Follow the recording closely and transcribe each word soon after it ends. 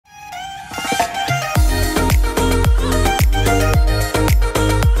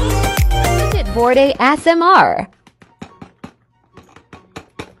Board ASMR.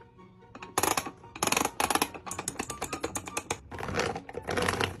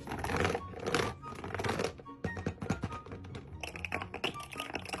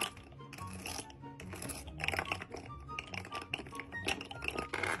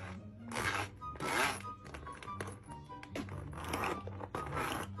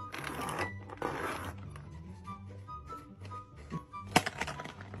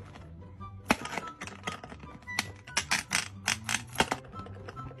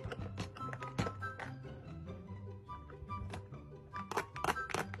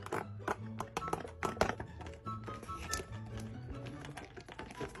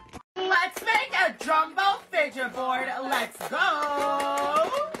 Let's make a jumbo fidget board. Let's go.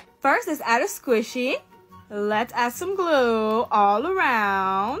 First, let's add a squishy. Let's add some glue all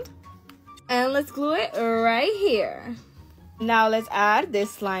around. And let's glue it right here. Now let's add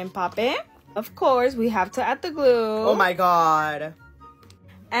this slime poppet. Of course, we have to add the glue. Oh my god.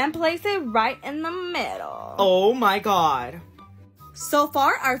 And place it right in the middle. Oh my god. So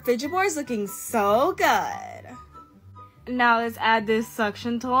far, our fidget board is looking so good. Now let's add this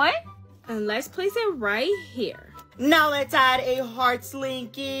suction toy. And let's place it right here. Now let's add a heart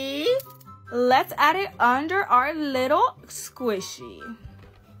slinky. Let's add it under our little squishy.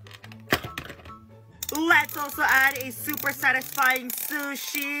 Let's also add a super satisfying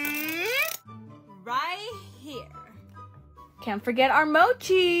sushi. Right here. Can't forget our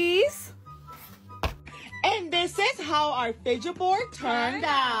mochis. And this is how our fidget board turned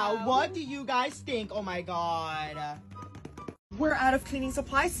out. What do you guys think? Oh my god. We're out of cleaning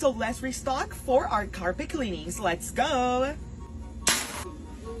supplies, so let's restock for our carpet cleanings. Let's go.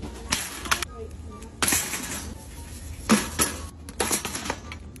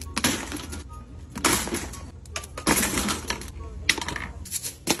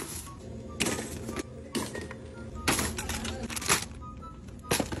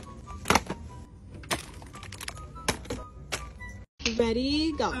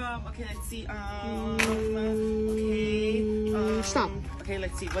 Ready, go. Okay, let's see. Stop. Okay,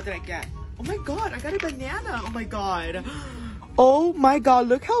 let's see. What did I get? Oh my god, I got a banana. Oh my god. Oh my god,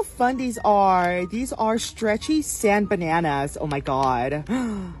 look how fun these are. These are stretchy sand bananas. Oh my god.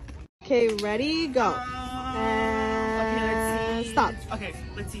 Okay, ready, go. Okay, let's see. Stop. Okay,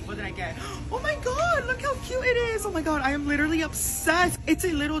 let's see. What did I get? Oh my god, look how cute it is. Oh my god, I am literally obsessed. It's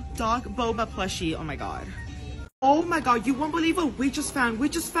a little dog boba plushie. Oh my god. Oh my god, you won't believe what we just found. We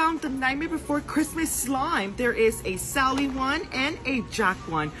just found the Nightmare Before Christmas slime. There is a Sally one and a Jack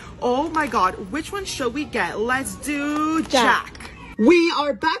one. Oh my god, which one should we get? Let's do Jack. We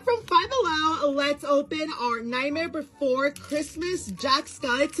are back from Five Below. Let's open our Nightmare Before Christmas Jack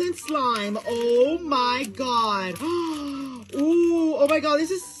Skeleton slime. Oh my god. Ooh, oh my god, this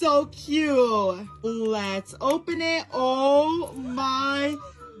is so cute. Let's open it. Oh my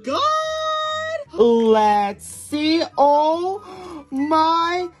god. Let's see. Oh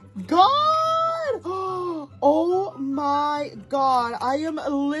my god. Oh my god. I am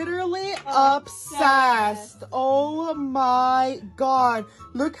literally obsessed. Oh my god.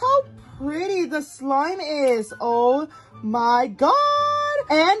 Look how pretty the slime is. Oh my god.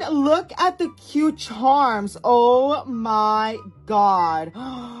 And look at the cute charms. Oh my god.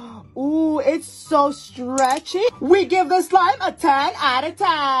 Ooh, it's so stretchy. We give the slime a 10 out of 10.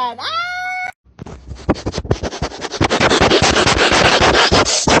 Ah!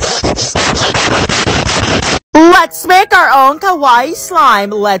 Let's make our own kawaii slime.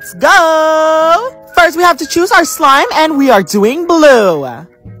 Let's go. First, we have to choose our slime, and we are doing blue.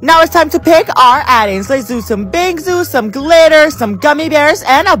 Now it's time to pick our add-ins. Let's do some bingsu, some glitter, some gummy bears,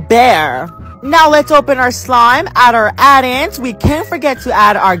 and a bear. Now let's open our slime, add our add-ins. We can't forget to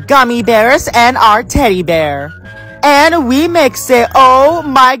add our gummy bears and our teddy bear. And we mix it. Oh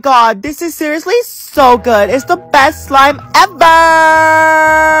my god, this is seriously so good. It's the best slime ever.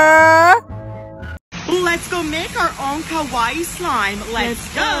 Let's go make our own kawaii slime. Let's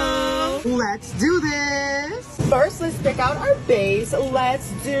go. Let's do this. First, let's pick out our base.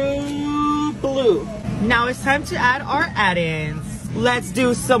 Let's do blue. Now it's time to add our add-ins. Let's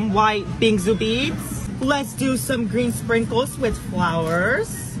do some white bingsu beads. Let's do some green sprinkles with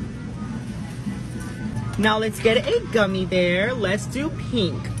flowers. Now let's get a gummy bear. Let's do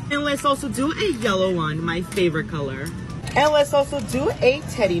pink. And let's also do a yellow one, my favorite color. And let's also do a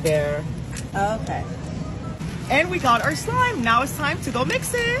teddy bear. Okay. And we got our slime. Now it's time to go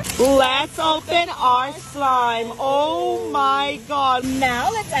mix it. Let's open our slime. Oh my god.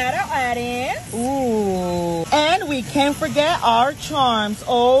 Now let's add our add-ins. Ooh. And we can't forget our charms.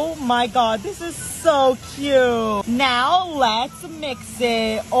 Oh my god, this is so cute. Now let's mix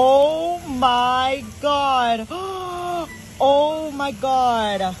it. Oh my god. Oh my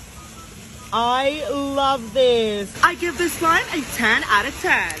god. I love this. I give this slime a 10 out of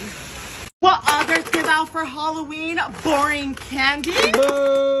 10. What others give out for Halloween? Boring candy.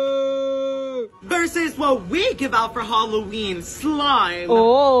 Boo. Versus what we give out for Halloween, slime.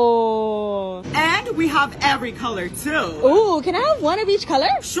 Oh. And we have every color too. Ooh, can I have one of each color?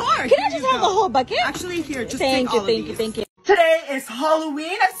 Sure. Can I just have the whole bucket? Actually, here, just take all of these. Thank you. Today is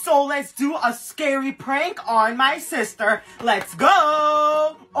Halloween, so let's do a scary prank on my sister. Let's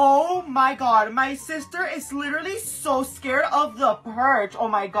go! Oh my god, my sister is literally so scared of the purge. Oh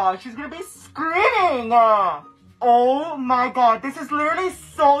my god, she's gonna be screaming. Oh my god, this is literally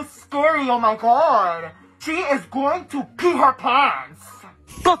so scary. Oh my god. She is going to pee her pants.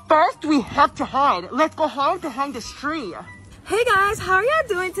 But first, we have to hide. Let's go home to hang this tree. Hey guys, how are y'all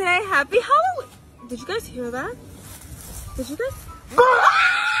doing today? Happy Halloween! Did you guys hear that? Did you guys?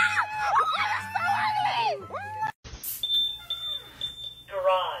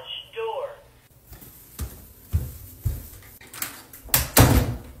 Garage door.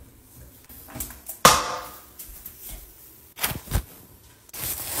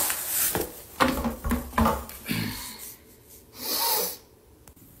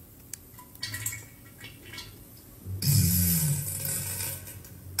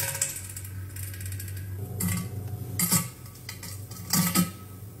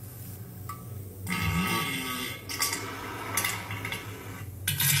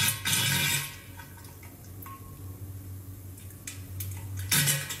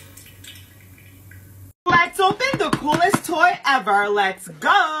 Let's open the coolest toy ever. Let's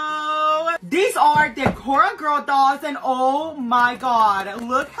go. These are Decora Girl dolls and oh my god,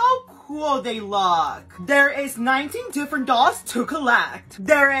 look how cool they look. There is 19 different dolls to collect.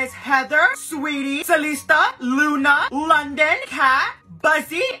 There is Heather, Sweetie, Celista, Luna, London, Cat,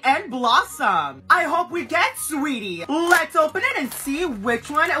 Buzzy, and Blossom. I hope we get Sweetie. Let's open it and see which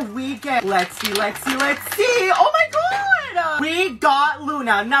one we get. Let's see. Oh my god! We got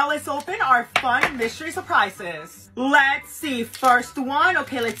Luna. Now let's open our fun mystery surprises. Let's see. First one.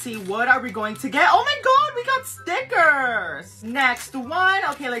 Okay, let's see. What are we going to get? Oh my god, we got stickers. Next one.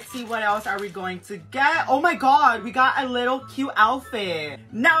 Okay, let's see. What else are we going to get? Oh my god, we got a little cute outfit.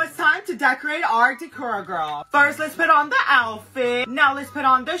 Now it's time to decorate our Decora Girl. First, let's put on the outfit. Now let's put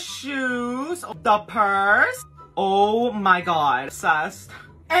on the shoes, the purse. Oh my god, obsessed.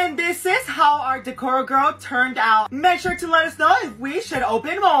 And this is how our Decora Girl turned out. Make sure to let us know if we should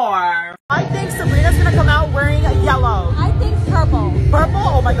open more. I think Sabrina's gonna come out wearing yellow. I think purple. Purple?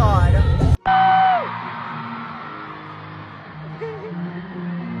 Oh my god.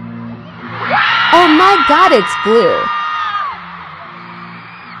 Oh my god, it's blue.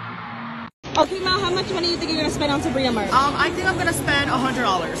 Okay, Mal, how much money do you think you're gonna spend on Sabrina merch? I think I'm gonna spend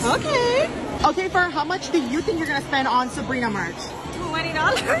 $100. Okay. Okay, Fern, how much do you think you're gonna spend on Sabrina merch? $20.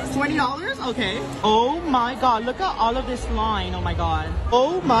 $20? Okay. Oh my god, look at all of this line. Oh my god.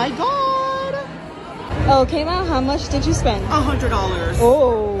 Oh my god. Okay, Mal, how much did you spend? $100.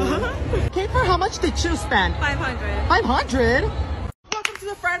 Oh. Okay, Fern, how much did you spend? 500. 500? Welcome to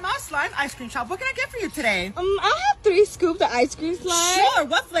the Fern Mouse Slime Ice Cream Shop. What can I get for you today? I'll have 3 scoops of ice cream slime. Sure,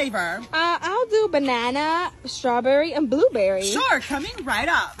 what flavor? I'll do banana, strawberry, and blueberry. Sure, coming right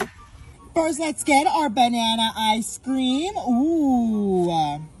up. First, let's get our banana ice cream.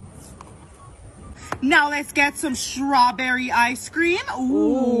 Ooh. Now let's get some strawberry ice cream.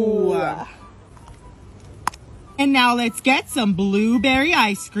 Ooh. And now let's get some blueberry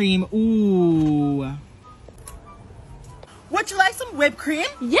ice cream. Ooh. Would you like some whipped cream?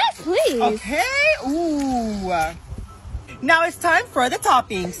 Yes, please. Okay. Ooh. Now it's time for the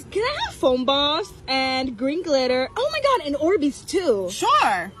toppings. Can I have foam balls and green glitter? Oh my god, and Orbeez too.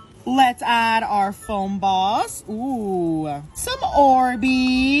 Sure. Let's add our foam balls. Ooh. Some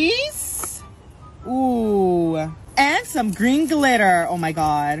Orbeez. Ooh. And some green glitter. Oh my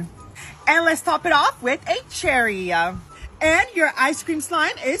god. And let's top it off with a cherry. And your ice cream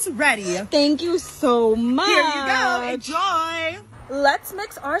slime is ready. Thank you so much. Here you go. Enjoy. Let's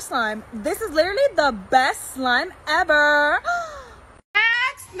mix our slime. This is literally the best slime ever.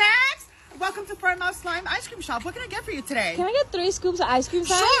 Next. Welcome to Fern Mouse Slime Ice Cream Shop. What can I get for you today? Can I get 3 scoops of ice cream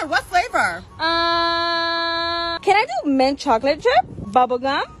slime? Sure. What flavor? Can I do mint chocolate chip,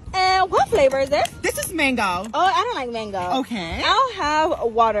 bubblegum, and what flavor is this? This is mango. Oh, I don't like mango. Okay. I'll have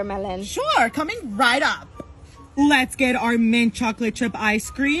watermelon. Sure. Coming right up. Let's get our mint chocolate chip ice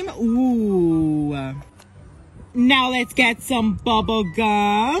cream. Ooh. Now let's get some bubble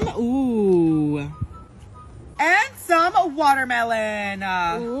gum. Ooh. And some watermelon.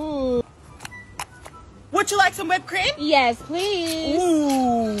 Ooh. Would you like some whipped cream? Yes, please.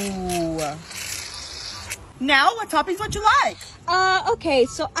 Ooh. Now, what toppings would you like? Okay,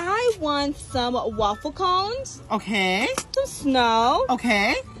 so I want some waffle cones. Okay. Some snow.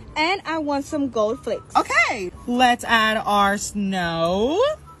 Okay. And I want some gold flakes. Okay. Let's add our snow,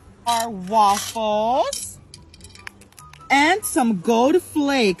 our waffles, and some gold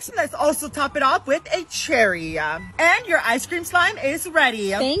flakes. Let's also top it off with a cherry. And your ice cream slime is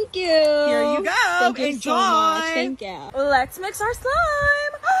ready. Thank you. Here you go. Thank you Enjoy. so much. Thank you. Let's mix our slime.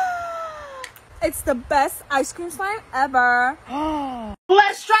 It's the best ice cream slime ever.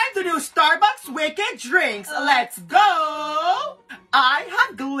 Let's try the new Starbucks Wicked drinks. Let's go. I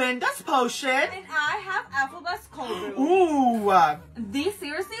have Glinda's potion. And I have Alphabet's cold brew. Ooh. These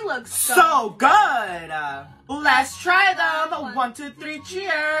seriously look So good. Let's try them. 1, 2, 3,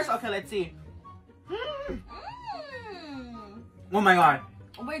 cheers. Okay, let's see. Oh my god.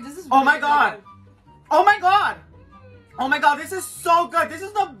 Wait, this is Oh my really god. good. Oh my god. Oh my god, this is so good. This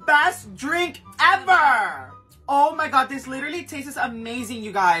is the best drink ever. Oh my god, this literally tastes amazing,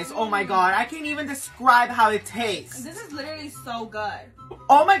 you guys. Oh my god, I can't even describe how it tastes. This is literally so good.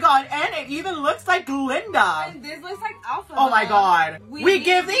 Oh my god, and it even looks like Glinda. And this looks like Alphabet. Oh my god. We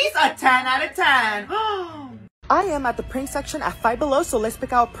give these a 10 out of 10. I am at the prank section at Five Below, so let's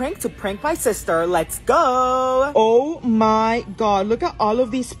pick out a prank to prank my sister. Let's go. Oh my god, look at all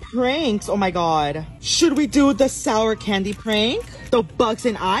of these pranks. Oh my god. Should we do the sour candy prank? The bugs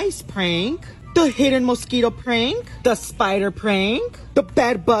and eyes prank? The hidden mosquito prank? The spider prank? The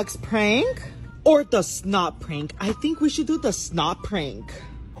bed bugs prank? Or the snot prank? I think we should do the snot prank.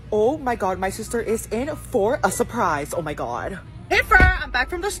 Oh my god, my sister is in for a surprise. Oh my god. Hey Fer, I'm back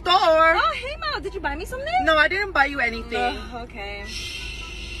from the store. Oh, hey Mom, did you buy me something? No, I didn't buy you anything. Okay.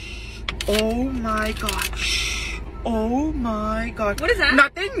 Oh my god. Oh my god. What is that?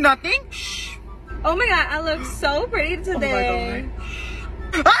 Nothing. Oh my god, I look so pretty today. Oh my god.